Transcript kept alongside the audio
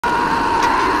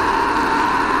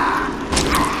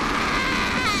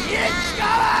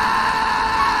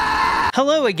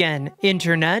Hello again,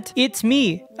 Internet. It's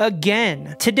me,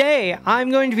 again. Today, I'm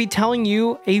going to be telling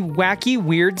you a wacky,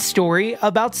 weird story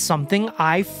about something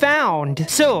I found.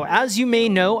 So, as you may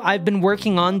know, I've been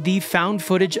working on the found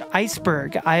footage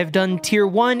iceberg. I have done tier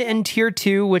 1 and tier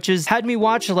 2, which has had me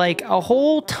watch like a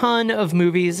whole ton of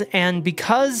movies, and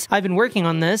because I've been working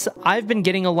on this, I've been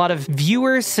getting a lot of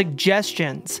viewer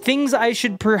suggestions. Things I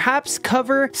should perhaps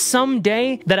cover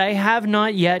someday that I have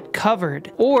not yet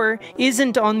covered, or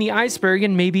isn't on the iceberg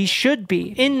and maybe should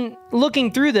be. In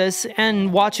looking through this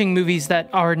and watching movies that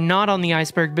are not on the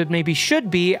iceberg but maybe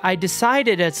should be, I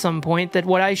decided at some point that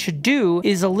what I should do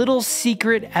is a little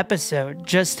secret episode.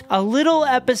 Just a little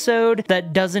episode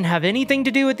that doesn't have anything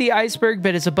to do with the iceberg,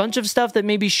 but is a bunch of stuff that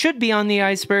maybe should be on the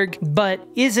iceberg but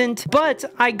isn't. But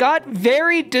I got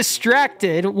very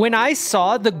distracted when I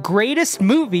saw the greatest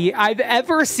movie I've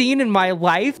ever seen in my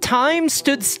life. Time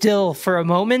stood still for a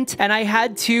moment and I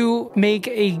had to make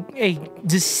a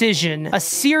decision. A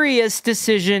serious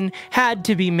decision had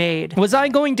to be made. Was I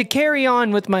going to carry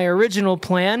on with my original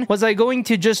plan? Was I going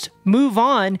to just move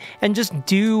on and just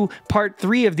do part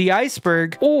 3 of the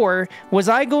iceberg? Or was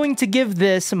I going to give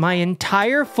this my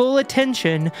entire full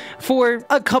attention for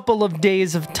a couple of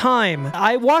days of time?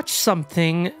 I watched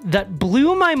something that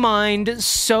blew my mind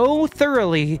so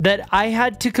thoroughly that I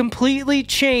had to completely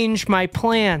change my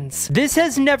plans. This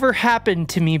has never happened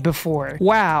to me before.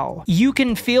 Wow. You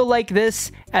can feel like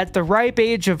this at the ripe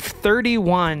age of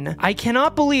 31. I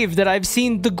cannot believe that I've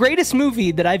seen the greatest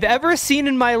movie that I've ever seen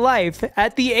in my life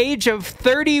at the age of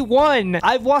 31.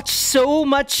 I've watched so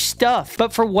much stuff,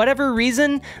 but for whatever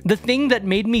reason, the thing that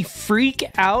made me freak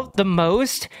out the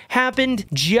most happened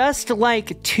just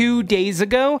like 2 days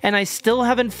ago, and I still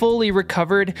haven't fully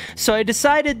recovered, so I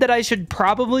decided that I should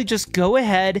probably just go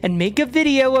ahead and make a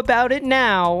video about it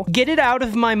now, get it out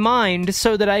of my mind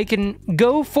so that I can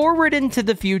go forward into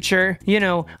the future, you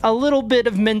know, a little bit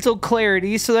of mental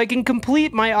clarity so that I can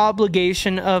complete my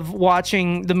obligation of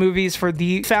watching the movies for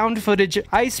the found footage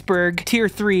iceberg tier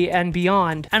 3 and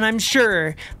beyond. And I'm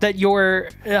sure that you're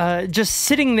just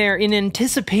sitting there in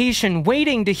anticipation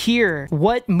waiting to hear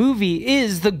what movie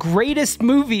is the greatest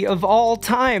movie of all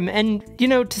time. And you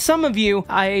know, to some of you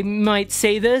I might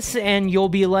say this and you'll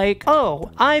be like, oh,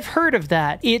 I've heard of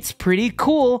that, it's pretty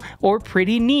cool or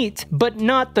pretty neat, but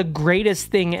not the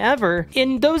greatest thing ever.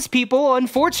 And those people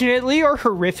unfortunately are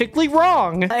horrifically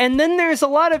wrong. And then there's a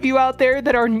lot of you out there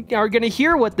that are gonna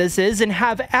hear what this is and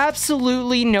have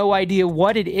absolutely no idea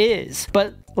what it is.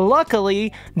 But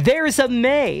luckily, there's a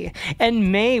May,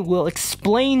 and May will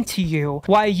explain to you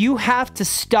why you have to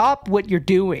stop what you're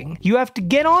doing. You have to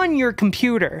get on your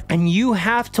computer, and you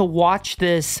have to watch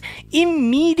this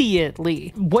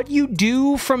immediately. What you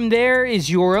do from there is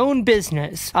your own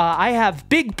business. I have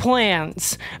big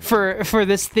plans for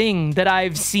this thing that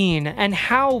I've seen, and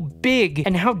how big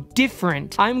and how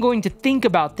different I'm going to think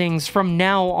about things from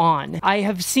now on. I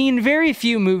have seen very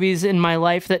few movies in my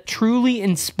life that truly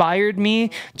inspired me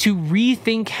to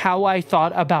rethink how I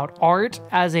thought about art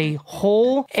as a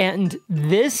whole, and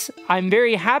this, I'm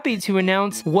very happy to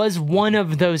announce, was one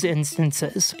of those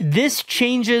instances. This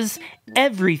changes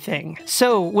everything.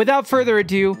 So, without further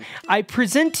ado, I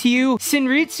present to you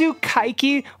Senritsu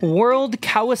Kaiki World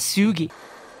Kowasugi.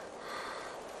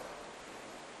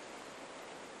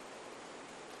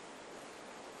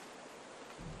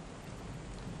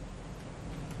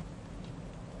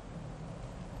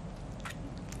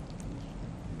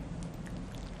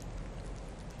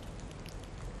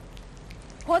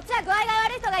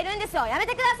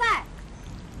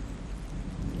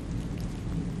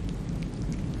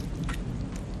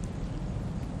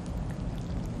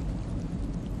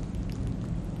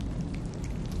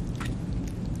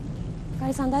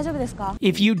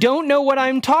 If you don't know what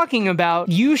I'm talking about,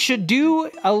 you should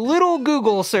do a little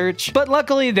Google search, but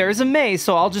luckily there's a May,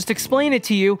 so I'll just explain it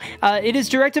to you. It is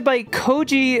directed by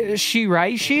Koji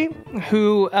Shiraishi,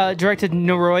 who directed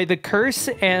Noroi the Curse,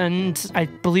 and I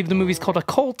believe the movie's called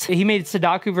Occult. He made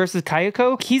Sadako vs.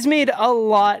 Kayako. He's made a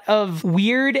lot of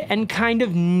weird and kind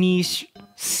of niche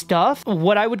stuff,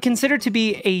 what I would consider to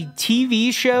be a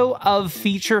TV show of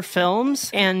feature films,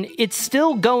 and it's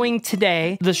still going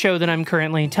today. The show that I'm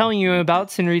currently telling you about,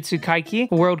 Senritsu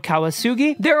Kaiki World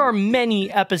Kowasugi, there are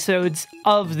many episodes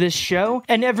of this show,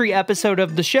 and every episode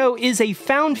of the show is a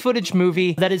found footage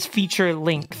movie that is feature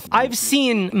length. I've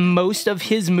seen most of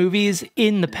his movies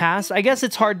in the past. I guess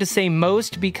it's hard to say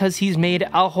most because he's made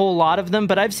a whole lot of them,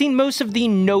 but I've seen most of the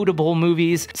notable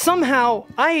movies. Somehow,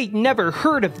 I never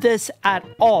heard of this at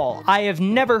all. I have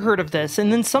never heard of this.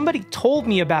 And then somebody told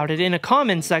me about it in a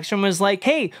comment section, was like,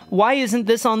 hey, why isn't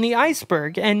this on the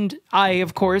iceberg? And I,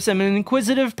 of course, am an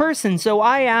inquisitive person, so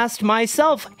I asked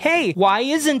myself, hey, why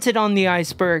isn't it on the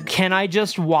iceberg? Can I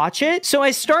just watch it? So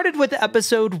I started with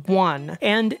episode 1,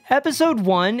 and episode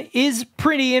 1 is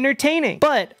pretty entertaining,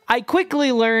 but I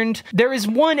quickly learned there is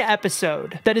one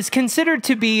episode that is considered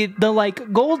to be the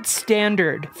gold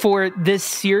standard for this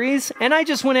series, and I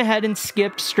just went ahead and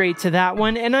skipped straight to that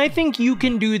one, and I think you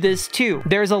can do this too.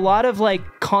 There's a lot of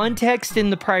context in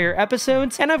the prior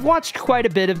episodes, and I've watched quite a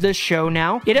bit of this show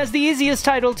now. It has the easiest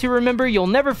title to remember, you'll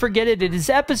never forget it. It is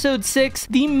episode 6,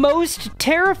 the most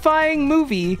terrifying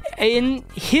movie in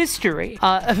history.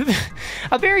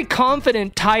 A very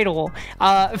confident title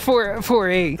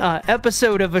for a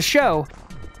episode of a show.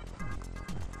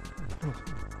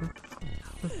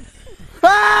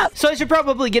 So I should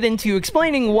probably get into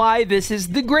explaining why this is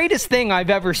the greatest thing I've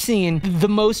ever seen, the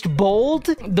most bold,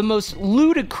 the most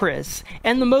ludicrous,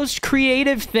 and the most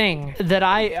creative thing that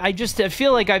I just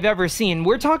feel like I've ever seen.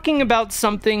 We're talking about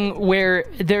something where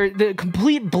the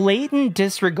complete blatant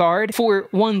disregard for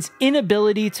one's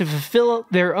inability to fulfill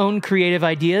their own creative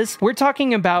ideas. We're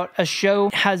talking about a show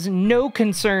has no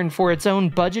concern for its own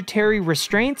budgetary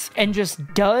restraints and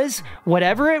just does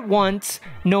whatever it wants,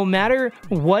 no matter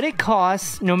what it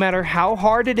costs, no matter how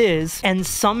hard it is, and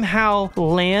somehow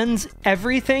lands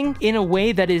everything in a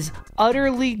way that is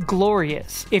utterly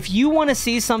glorious. If you want to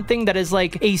see something that is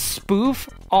like a spoof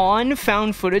on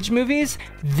found footage movies,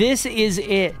 this is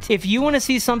it. If you want to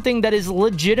see something that is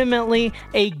legitimately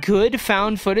a good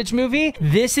found footage movie,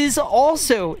 this is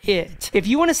also it. If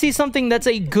you want to see something that's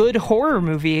a good horror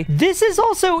movie, this is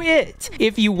also it.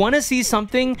 If you want to see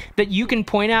something that you can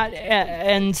point at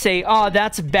and say, oh,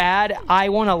 that's bad, I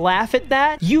want to laugh at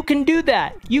that, you can do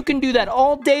that. You can do that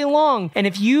all day long. And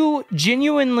if you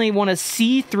genuinely want to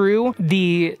see through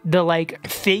the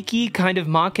fakey kind of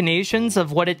machinations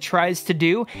of what it tries to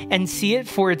do and see it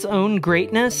for its own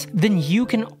greatness, then you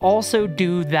can also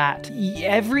do that.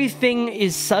 Everything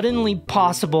is suddenly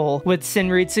possible with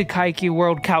Senritsu Kaiki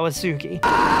World Kowasugi.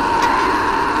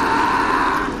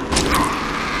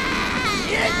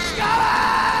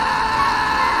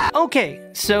 Okay,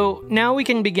 so now we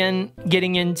can begin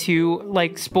getting into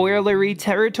spoilery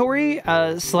territory,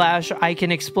 slash I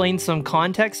can explain some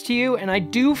context to you, and I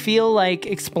do feel like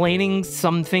explaining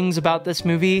some things about this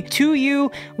movie to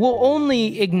you will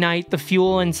only ignite the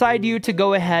fuel inside you to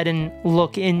go ahead and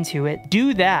look into it.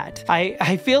 Do that.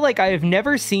 I feel like I have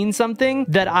never seen something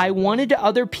that I wanted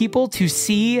other people to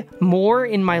see more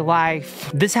in my life.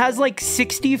 This has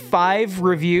 65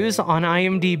 reviews on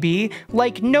IMDb,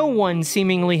 no one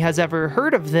seemingly has ever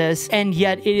heard of this, and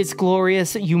yet it is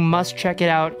glorious. You must check it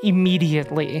out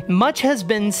immediately. Much has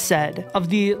been said of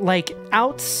the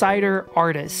outsider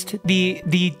artist,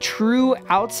 the true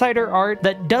outsider art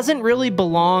that doesn't really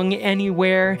belong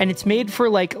anywhere, and it's made for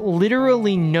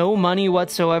literally no money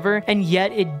whatsoever, and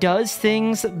yet it does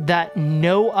things that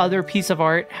no other piece of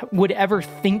art would ever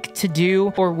think to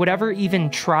do or would ever even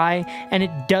try, and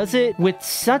it does it with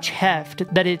such heft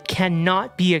that it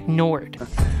cannot be ignored.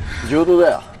 上等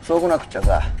だよ。そうこなくっちゃ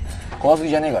さ、怖すぎ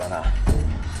じゃねえからな。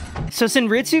 So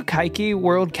Senritsu Kaiki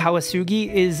World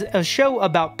Kowasugi is a show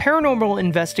about paranormal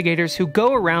investigators who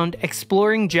go around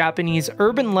exploring Japanese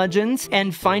urban legends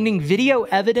and finding video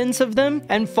evidence of them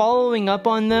and following up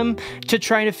on them to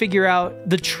try to figure out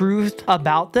the truth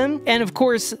about them. And of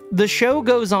course, the show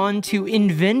goes on to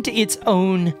invent its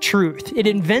own truth. It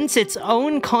invents its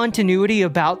own continuity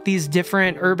about these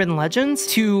different urban legends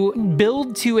to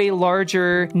build to a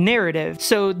larger narrative.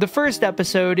 So the first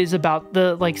episode is about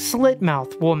the slit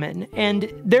mouth woman,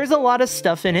 and there's a lot of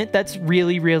stuff in it that's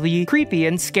really, really creepy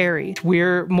and scary.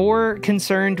 We're more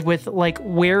concerned with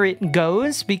where it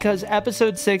goes, because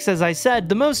episode 6, as I said,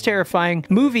 the most terrifying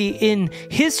movie in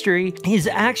history, is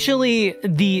actually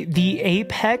the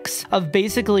apex of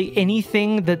basically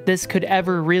anything that this could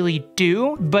ever really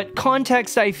do. But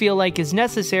context, I feel like, is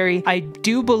necessary. I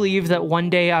do believe that one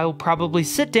day I will probably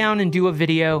sit down and do a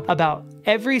video about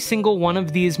every single one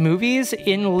of these movies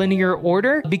in linear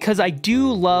order, because I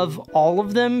do love all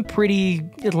of them pretty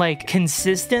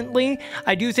consistently.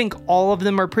 I do think all of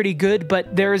them are pretty good,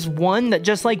 but there's one that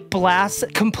just blasts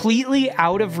completely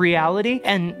out of reality,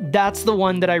 and that's the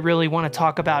one that I really want to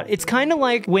talk about. It's kind of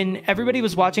like when everybody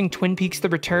was watching Twin Peaks: The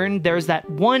Return, there's that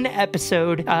one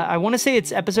episode, I want to say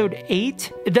it's episode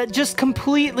 8, that just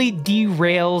completely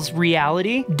derails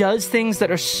reality, does things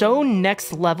that are so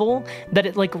next level that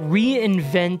it reinvents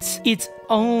its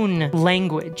own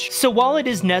language. So while it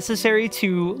is necessary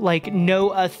to like know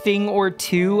a thing or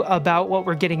two about what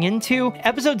we're getting into,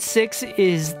 episode 6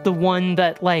 is the one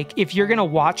that, like, if you're gonna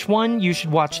watch one, you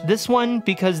should watch this one,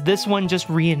 because this one just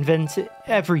reinvents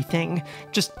everything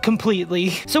just completely.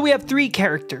 So we have 3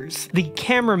 characters. The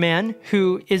cameraman,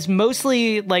 who is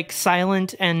mostly like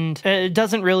silent and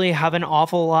doesn't really have an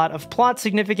awful lot of plot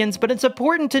significance, but it's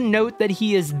important to note that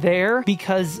he is there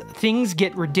because things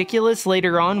get ridiculous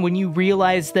later on when you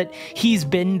realize that he's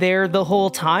been there the whole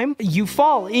time. You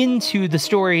fall into the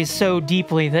story so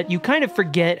deeply that you kind of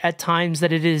forget at times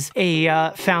that it is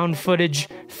a found footage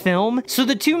film. So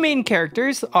the 2 main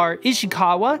characters are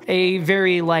Ishikawa, a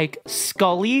very like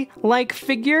Scully-like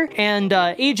figure, and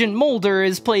Agent Mulder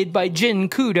is played by Jin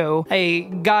Kudo, a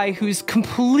guy who's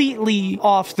completely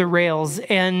off the rails,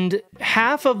 and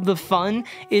half of the fun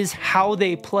is how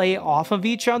they play off of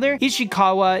each other.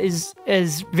 Ishikawa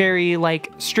is very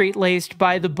like straight-laced,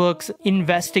 by the books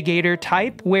investigator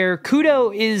type, where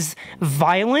Kudo is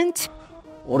violent.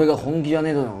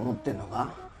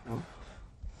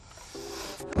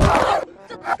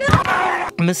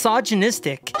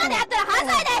 Misogynistic.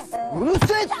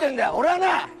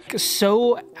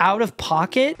 So out of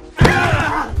pocket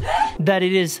that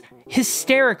it is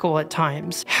hysterical at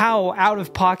times how out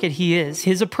of pocket he is.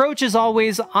 His approach is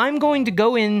always, I'm going to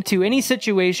go into any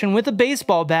situation with a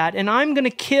baseball bat and I'm gonna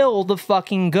kill the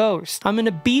fucking ghost. I'm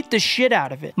gonna beat the shit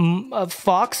out of it.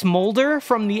 Fox Mulder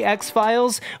from the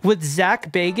X-Files with Zach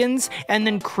Bagans, and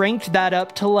then cranked that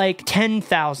up to like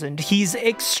 10,000. He's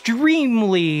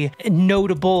extremely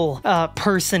notable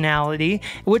personality,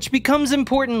 which becomes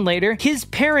important later. His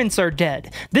parents are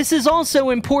dead. This is also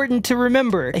important to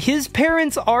remember. His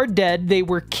parents are dead. They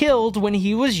were killed when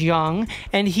he was young,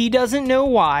 and he doesn't know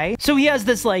why. So he has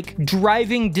this like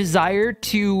driving desire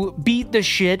to beat the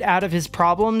shit out of his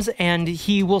problems, and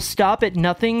he will stop at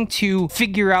nothing to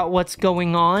figure out what's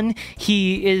going on.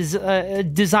 He is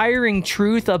desiring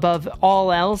truth above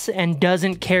all else and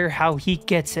doesn't care how he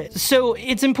gets it. So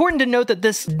it's important to note that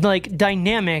this like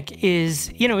dynamic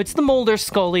is, you know, it's the Mulder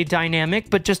Scully dynamic,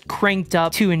 but just cranked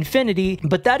up to infinity.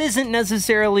 But that isn't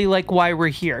necessarily like why we're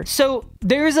here. So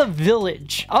there's a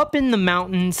village up in the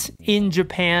mountains in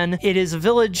Japan. It is a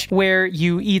village where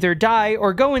you either die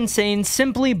or go insane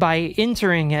simply by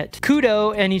entering it.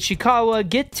 Kudo and Ishikawa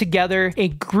get together a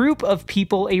group of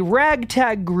people, a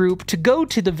ragtag group, to go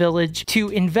to the village to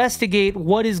investigate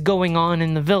what is going on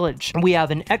in the village. We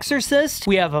have an exorcist,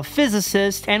 we have a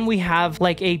physicist, and we have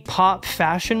like a pop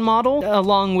fashion model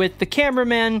along with the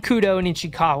cameraman, Kudo and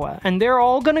Ishikawa. And they're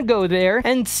all gonna go there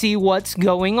and see what's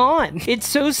going on. It's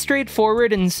so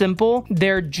straightforward and simple.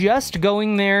 They're just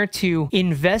going there to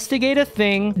investigate a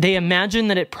thing. They imagine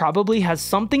that it probably has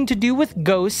something to do with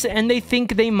ghosts, and they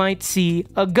think they might see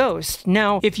a ghost.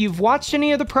 Now, if you've watched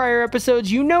any of the prior episodes,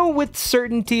 you know with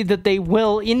certainty that they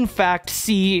will in fact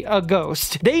see a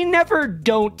ghost. They never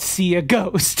don't see a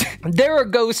ghost. There are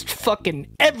ghosts fucking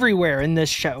everywhere in this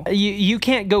show. You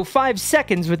can't go 5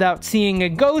 seconds without seeing a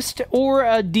ghost or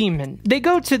a demon. They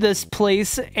go to this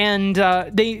place, and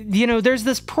there's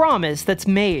this promise that's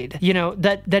made, you know,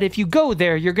 that if you go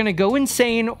there, you're gonna go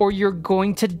insane or you're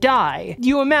going to die.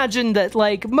 You imagine that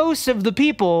like most of the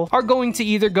people are going to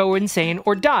either go insane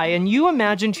or die, and you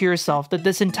imagine to yourself that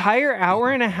this entire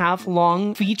hour-and-a-half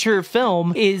long feature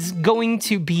film is going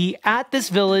to be at this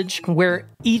village where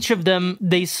each of them,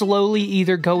 they slowly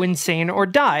either go insane or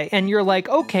die, and you're like,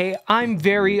 okay, I'm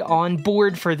very on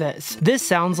board for this. This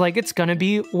sounds like it's gonna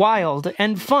be wild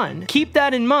and fun. Keep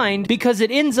that in mind because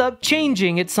it ends up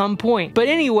changing at some point. But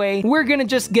anyway, we're gonna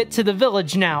just get to the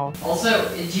village now. Also,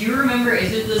 do you remember,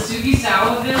 is it the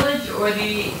Sugisawa village or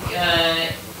the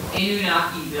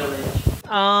Inunaki village?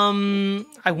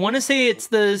 I want to say it's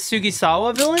the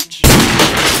Sugisawa village.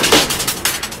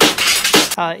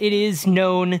 It is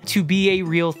known to be a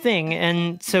real thing,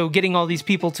 and so getting all these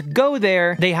people to go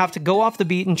there, they have to go off the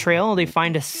beaten trail. They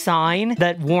find a sign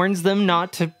that warns them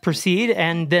not to proceed,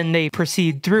 and then they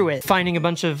proceed through it, finding a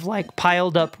bunch of like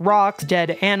piled up rocks,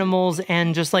 dead animals,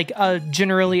 and just like a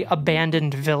generally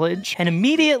abandoned village. And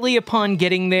immediately upon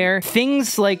getting there,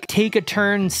 things like take a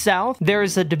turn south.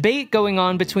 There's a debate going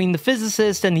on between the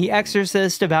physicist and the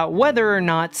exorcist about whether or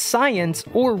not science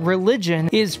or religion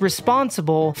is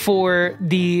responsible for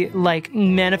the like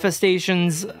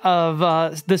manifestations of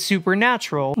the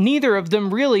supernatural. Neither of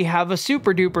them really have a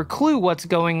super duper clue what's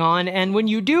going on, and when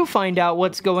you do find out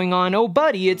what's going on, oh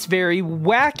buddy, it's very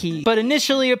wacky. But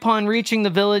initially, upon reaching the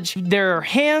village, there are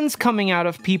hands coming out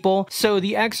of people, so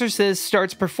the exorcist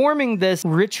starts performing this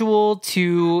ritual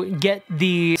to get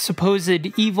the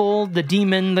supposed evil, the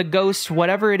demon, the ghost,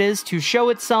 whatever it is, to show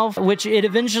itself, which it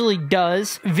eventually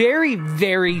does very,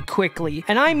 very quickly.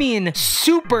 And I mean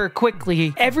super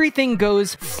quickly. Everything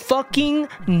goes fucking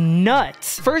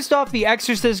nuts. First off, the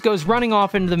exorcist goes running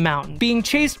off into the mountain, being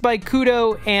chased by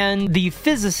Kudo and the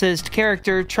physicist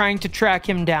character trying to track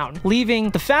him down,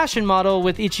 leaving the fashion model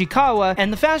with Ichikawa,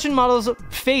 and the fashion model's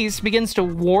face begins to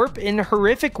warp in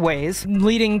horrific ways,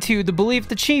 leading to the belief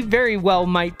that she very well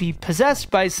might be possessed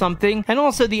by something, and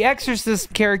also the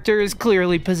exorcist character is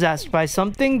clearly possessed by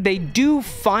something. They do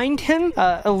find him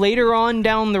later on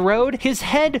down the road. His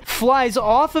head flies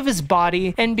off of his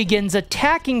body and begins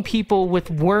attacking people with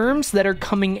worms that are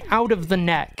coming out of the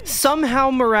neck.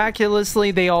 Somehow,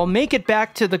 miraculously, they all make it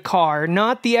back to the car,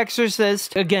 not the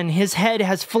exorcist. Again, his head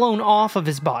has flown off of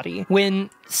his body. When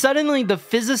suddenly the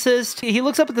physicist, he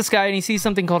looks up at the sky and he sees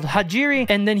something called Hajiri,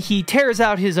 and then he tears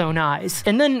out his own eyes.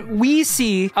 And then we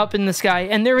see up in the sky,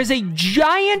 and there is a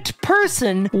giant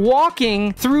person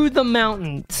walking through the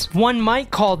mountains. One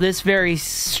might call this very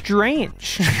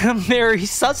strange, very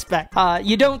suspect.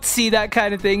 You don't see that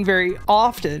kind of thing very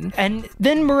often. And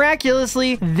then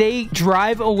miraculously, they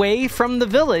drive away from the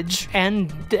village, and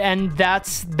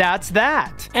that's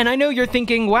that. And I know you're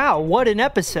thinking, wow, what an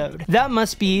episode. That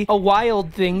must be a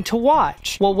wild thing to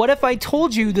watch. Well, what if I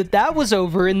told you that that was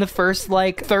over in the first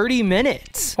like 30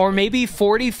 minutes or maybe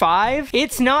 45?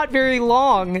 It's not very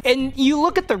long. And you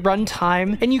look at the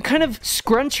runtime and you kind of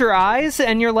scrunch your eyes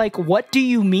and you're like, what do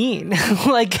you mean?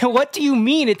 Like, what do you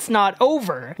mean it's not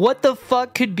over? What the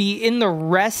fuck could be in the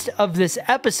rest of this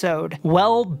episode?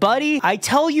 Well, buddy, I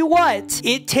tell you what,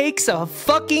 it takes a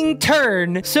fucking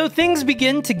turn. So things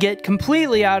begin to get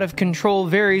completely out of control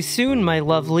very soon, my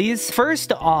lovelies.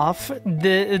 First off,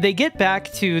 they get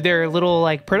back to their little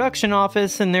like production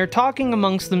office and they're talking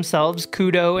amongst themselves,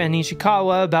 Kudo and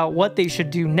Ishikawa, about what they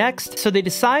should do next. So they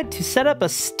decide to set up a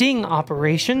sting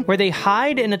operation where they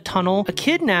hide in a tunnel,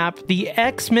 kidnap the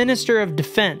ex-minister of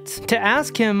defense to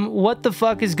ask him what the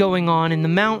fuck is going on in the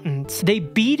mountains. They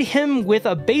beat him with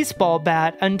a baseball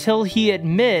bat until he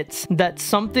admits that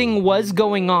something was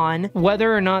going on,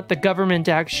 whether or not the government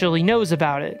actually knows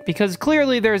about it, because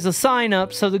clearly there's a sign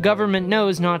up so the government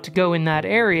knows not to go in that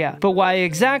area, but why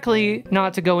exactly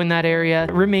not to go in that area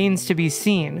remains to be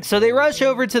seen. So they rush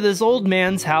over to this old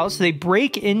man's house, they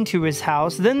break into his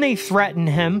house, then they threaten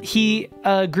him. He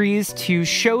agrees to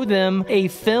show them a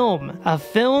film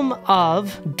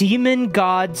of demon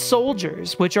god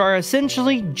soldiers, which are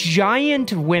essentially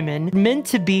giant women meant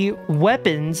to be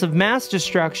weapons of mass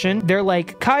destruction. They're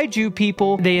like kaiju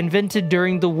people they invented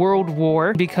during the World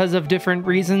War. Because of different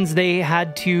reasons, they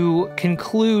had to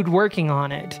conclude working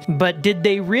on it. But did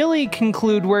they really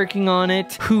conclude working on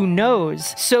it? Who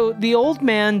knows? So the old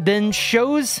man then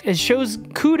shows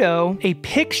Kudo a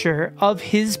picture of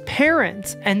his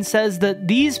parents and says that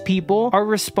these people are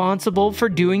responsible for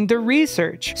doing the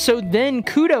research. So then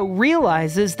Kudo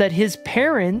realizes that his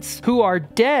parents, who are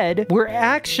dead, were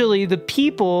actually the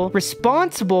people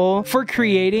responsible for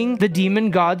creating the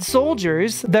demon god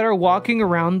soldiers that are walking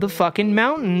around the fucking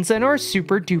mountains and are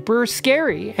super duper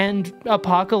scary and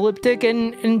apocalyptic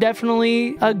and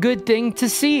definitely a good thing to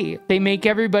see. They make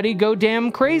everybody go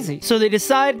damn crazy. So they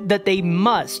decide that they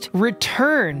must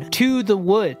return to the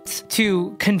woods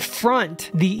to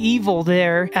confront the evil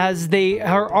there, as they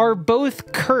are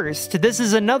both cursed. This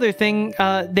is another thing.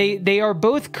 They are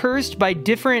both cursed by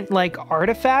different like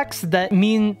artifacts that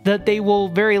mean that they will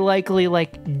very likely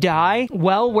like die.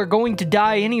 Well, we're going to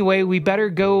die anyway. We better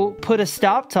go put a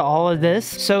stop to all of this.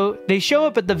 So they show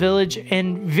up at the village,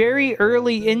 and very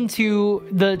early into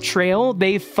the trail,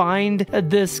 they find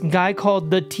this guy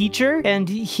called the teacher, and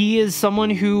he is someone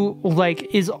who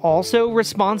like is also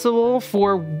responsible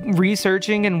for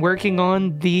researching and working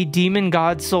on the demon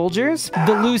god soldiers.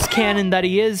 The loose cannon that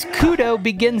he is, Kudo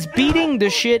begins beating the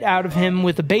shit out of him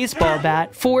with a baseball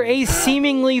bat for a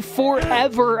seemingly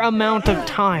forever amount of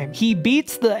time. He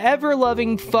beats the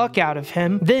ever-loving fuck out of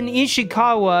him. Then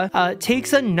Ishikawa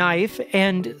takes a knife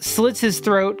and slits his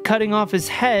throat, cutting off his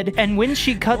head, and when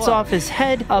she cuts off his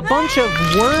head, a bunch of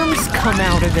worms come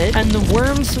out of it, and the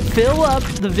worms fill up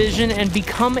the vision and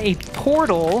become a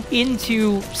portal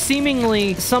into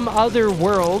seemingly some other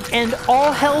world, and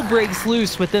all hell breaks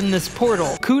loose within this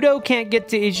portal. Kudo can't get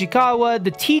to Ishikawa.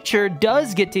 The teacher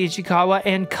does get to Ishikawa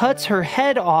and cuts her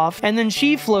head off, and then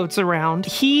she floats around.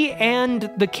 He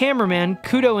and the cameraman,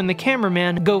 Kudo and the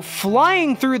cameraman, go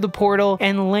flying through the portal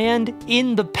and land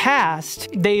in the past.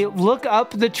 They look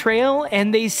up the trail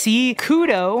and they see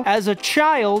Kudo as a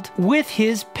child with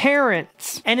his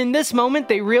parents. And in this moment,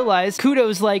 they realize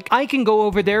Kudo's like, I can go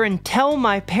over there and tell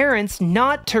my parents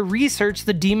not to research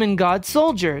the demon god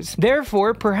soldiers,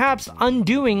 therefore perhaps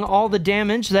undoing all the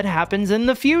damage that happens in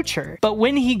the future. But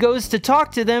when he goes to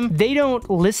talk to them, they don't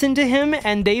listen to him,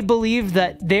 and they believe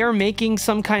that they're making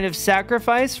some kind of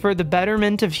sacrifice for the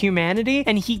betterment of humanity,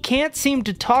 and he can't seem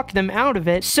to talk them out of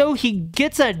it, so he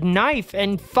gets a knife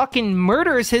and fucking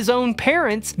murders his own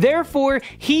parents. Therefore,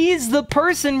 he's the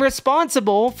person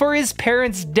responsible for his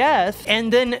parents' death.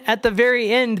 And then at the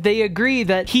very end, they agree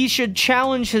that he should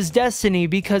challenge his destiny,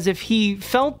 because if he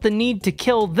felt the need to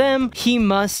kill them, he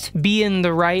must be in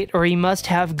the right, or he must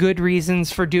have good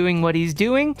reasons for doing what he's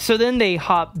doing. So then they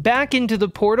hop back into the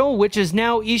portal, which is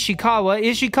now Ishikawa.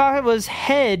 Ishikawa's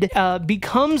head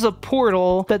becomes a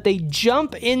portal that they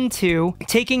jump into,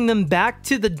 taking them back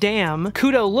to the dam.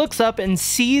 Kudo looks up and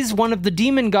sees one of the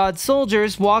demon god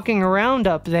soldiers walking around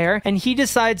up there, and he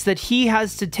decides that he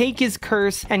has to take his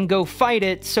curse and go fight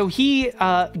it. So he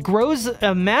grows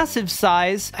a massive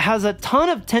size, has a ton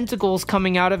of tentacles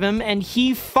coming out of him, and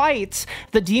he fights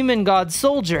the demon god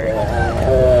soldier.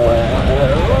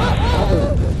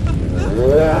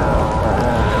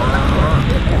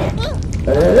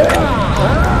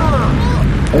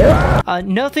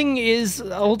 Nothing is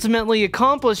ultimately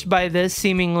accomplished by this,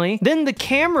 seemingly. Then the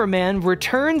cameraman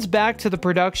returns back to the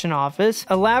production office,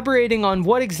 elaborating on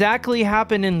what exactly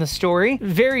happened in the story.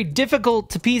 Very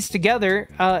difficult to piece together,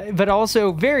 but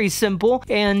also very simple,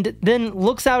 and then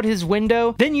looks out his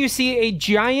window. Then you see a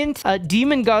giant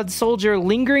demon god soldier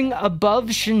lingering above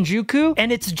Shinjuku,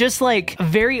 and it's just like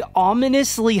very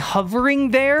ominously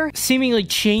hovering there, seemingly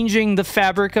changing the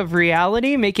fabric of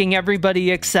reality, making everybody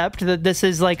accept that this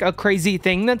is like a crazy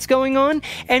thing that's going on.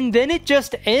 And then it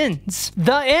just ends.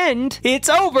 The end. It's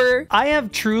over. I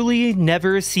have truly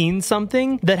never seen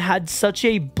something that had such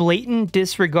a blatant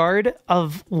disregard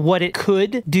of what it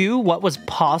could do, what was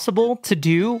possible to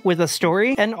do with a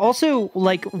story, and also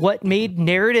like what made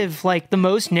narrative like the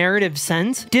most narrative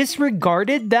sense.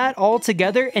 Disregarded that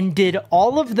altogether and did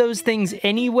all of those things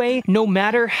anyway, no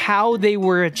matter how they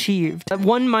were achieved.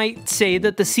 One might say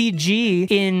that the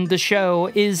CG in the show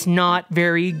is not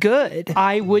very good.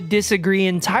 I would disagree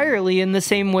entirely, in the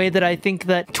same way that I think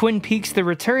that Twin Peaks The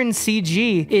Return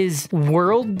CG is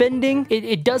world bending.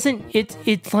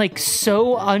 It's like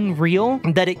so unreal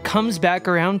that it comes back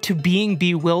around to being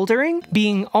bewildering,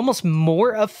 being almost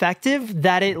more effective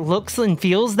that it looks and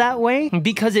feels that way,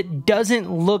 because it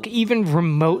doesn't look even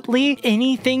remotely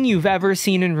anything you've ever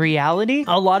seen in reality.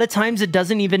 A lot of times it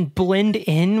doesn't even blend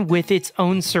in with its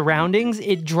own surroundings.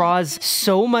 It draws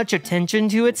so much attention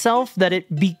to itself that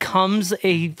it becomes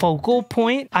a focal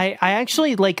point. I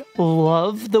actually like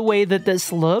love the way that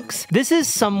this looks. This is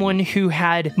someone who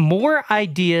had more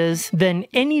ideas than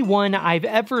anyone I've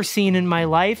ever seen in my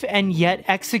life, and yet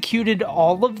executed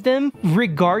all of them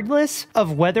regardless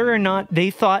of whether or not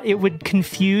they thought it would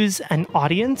confuse an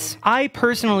audience. I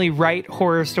personally write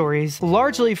horror stories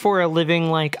largely for a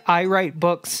living. Like, I write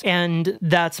books, and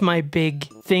that's my big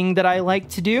thing that I like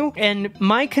to do. And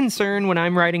my concern when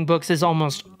I'm writing books is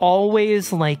almost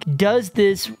always like, does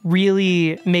this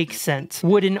really make sense?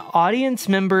 Would an audience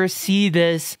member see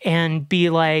this and be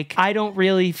like, I don't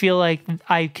really feel like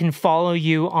I can follow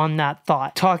you on that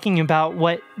thought? Talking about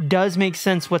what does make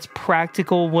sense, what's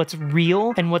practical, what's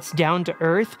real, and what's down to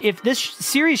earth. If this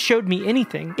series showed me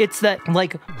anything, it's that,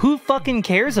 like, who fucking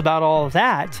cares about all of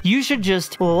that? You should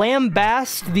just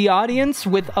lambast the audience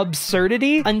with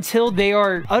absurdity until they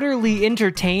are utterly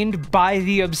entertained by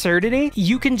the absurdity.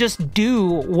 You can just do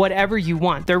whatever you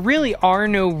want. There really are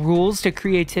no rules to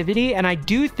creativity, and I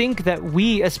do think that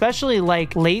we, especially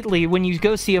like lately, when you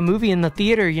go see a movie in the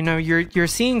theater, you know, you're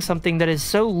seeing something that is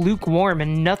so lukewarm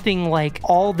and nothing like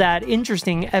all that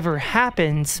interesting ever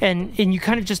happens, and you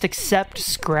kind of just accept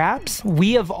scraps.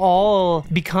 We have all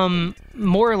become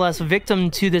more or less victim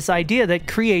to this idea that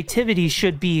creativity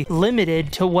should be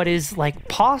limited to what is like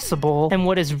possible and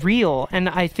what is real. And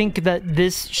I think that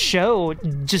this show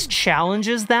just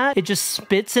challenges that. It just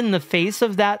spits in the face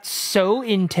of that so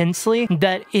intensely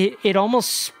that it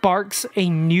almost sparks a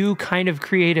new kind of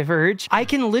creative urge. I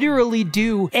can literally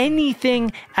do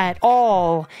anything at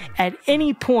all at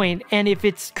any point, and if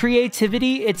it's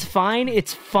creativity, it's fine,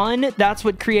 it's fun. That's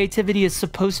what creativity is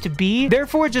supposed to be.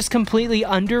 Therefore, just completely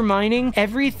undermining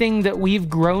everything that we've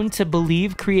grown to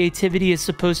believe creativity is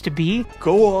supposed to be.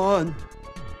 Go on.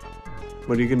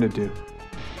 What are you gonna do?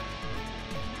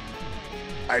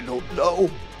 I don't know.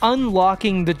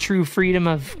 Unlocking the true freedom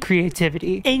of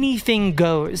creativity. Anything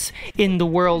goes in the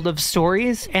world of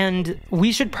stories, and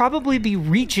we should probably be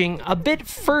reaching a bit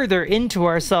further into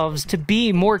ourselves to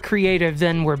be more creative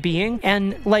than we're being.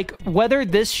 And like, whether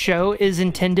this show is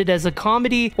intended as a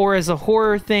comedy or as a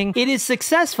horror thing, it is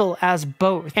successful as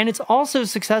both. And it's also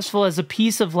successful as a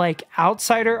piece of like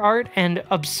outsider art and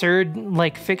absurd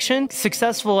like fiction.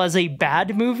 Successful as a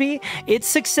bad movie. It's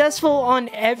successful on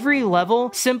every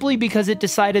level simply because it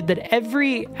decided that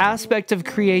every aspect of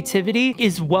creativity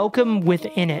is welcome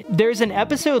within it. There's an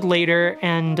episode later,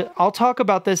 and I'll talk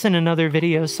about this in another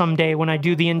video someday when I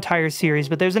do the entire series,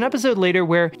 but there's an episode later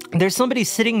where there's somebody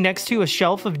sitting next to a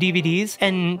shelf of DVDs,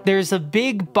 and there's a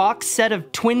big box set of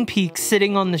Twin Peaks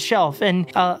sitting on the shelf, and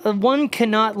one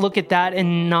cannot look at that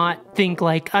and not think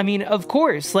like, I mean, of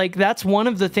course, like that's one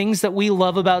of the things that we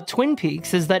love about Twin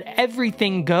Peaks is that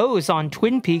everything goes on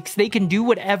Twin Peaks. They can do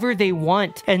whatever they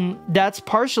want, and that's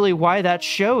partially why that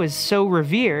show is so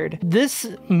revered. This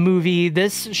movie,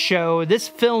 this show, this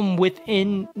film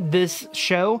within this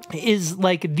show is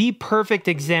like the perfect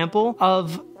example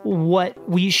of what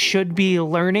we should be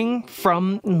learning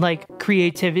from like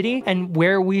creativity and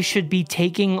where we should be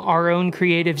taking our own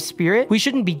creative spirit. We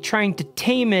shouldn't be trying to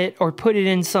tame it or put it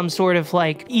in some sort of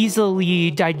like easily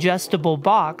digestible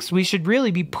box. We should really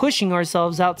be pushing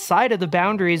ourselves outside of the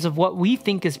boundaries of what we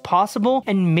think is possible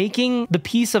and making the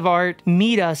piece of art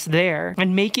meet us there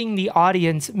and making the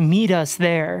audience meet us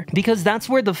there, because that's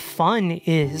where the fun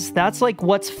is. That's like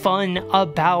what's fun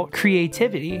about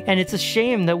creativity. And it's a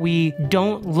shame that we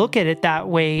don't look at it that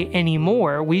way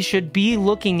anymore. We should be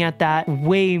looking at that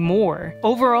way more.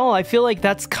 Overall, I feel like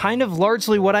that's kind of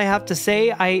largely what I have to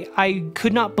say. I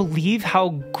could not believe how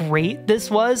great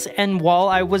this was, and while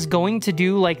I was going to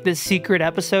do like this secret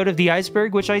episode of the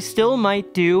iceberg, which I still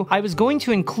might do, I was going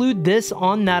to include this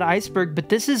on that iceberg, but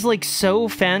this is like so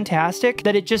fantastic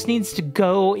that it just needs to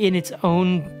go in its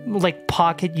own like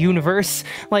pocket universe.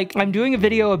 Like, I'm doing a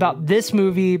video about this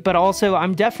movie, but also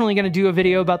I'm definitely going to do a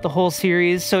video about the whole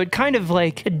series, so it kind of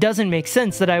like, it doesn't make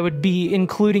sense that I would be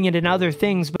including it in other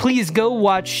things. But please go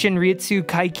watch Senritsu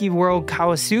Kaiki World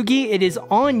Kowasugi. It is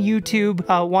on YouTube.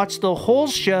 Watch the whole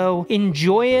show,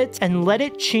 enjoy it, and let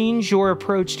it change your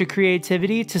approach to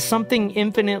creativity to something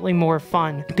infinitely more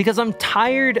fun, because I'm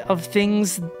tired of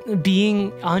things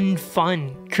being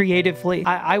unfun creatively.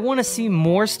 I want to see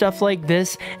more stuff like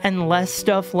this and less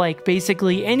stuff like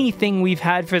basically anything we've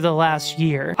had for the last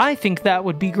year. I think that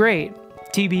would be great.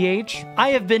 TBH,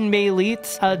 I have been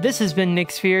Mayleets. This has been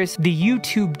Nick Spheres, the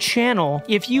YouTube channel.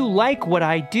 If you like what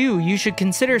I do, you should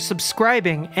consider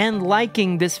subscribing and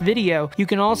liking this video. You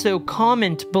can also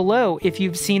comment below if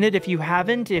you've seen it, if you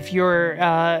haven't, if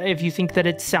you think that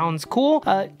it sounds cool,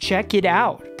 check it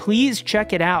out. Please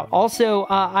check it out. Also,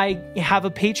 I have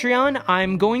a Patreon.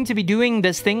 I'm going to be doing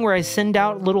this thing where I send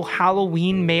out little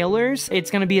Halloween mailers. It's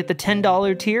going to be at the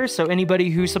 $10 tier, so anybody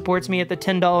who supports me at the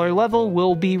 $10 level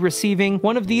will be receiving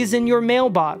one of these in your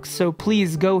mailbox, so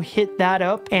please go hit that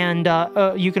up. And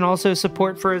you can also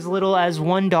support for as little as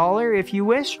 $1 if you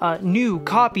wish. New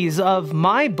copies of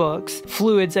my books,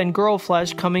 Fluids and Girl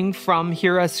Flesh, coming from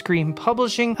Hira Scream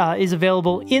Publishing, is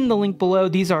available in the link below.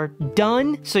 These are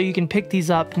done, so you can pick these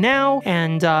up now,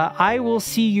 and I will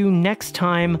see you next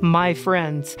time, my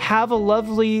friends. Have a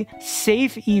lovely,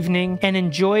 safe evening, and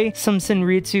enjoy some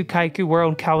Senritsu Kaiki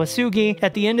World Kowasugi.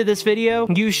 At the end of this video,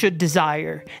 you should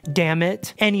desire. Damn it.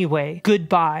 Anyway,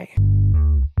 goodbye.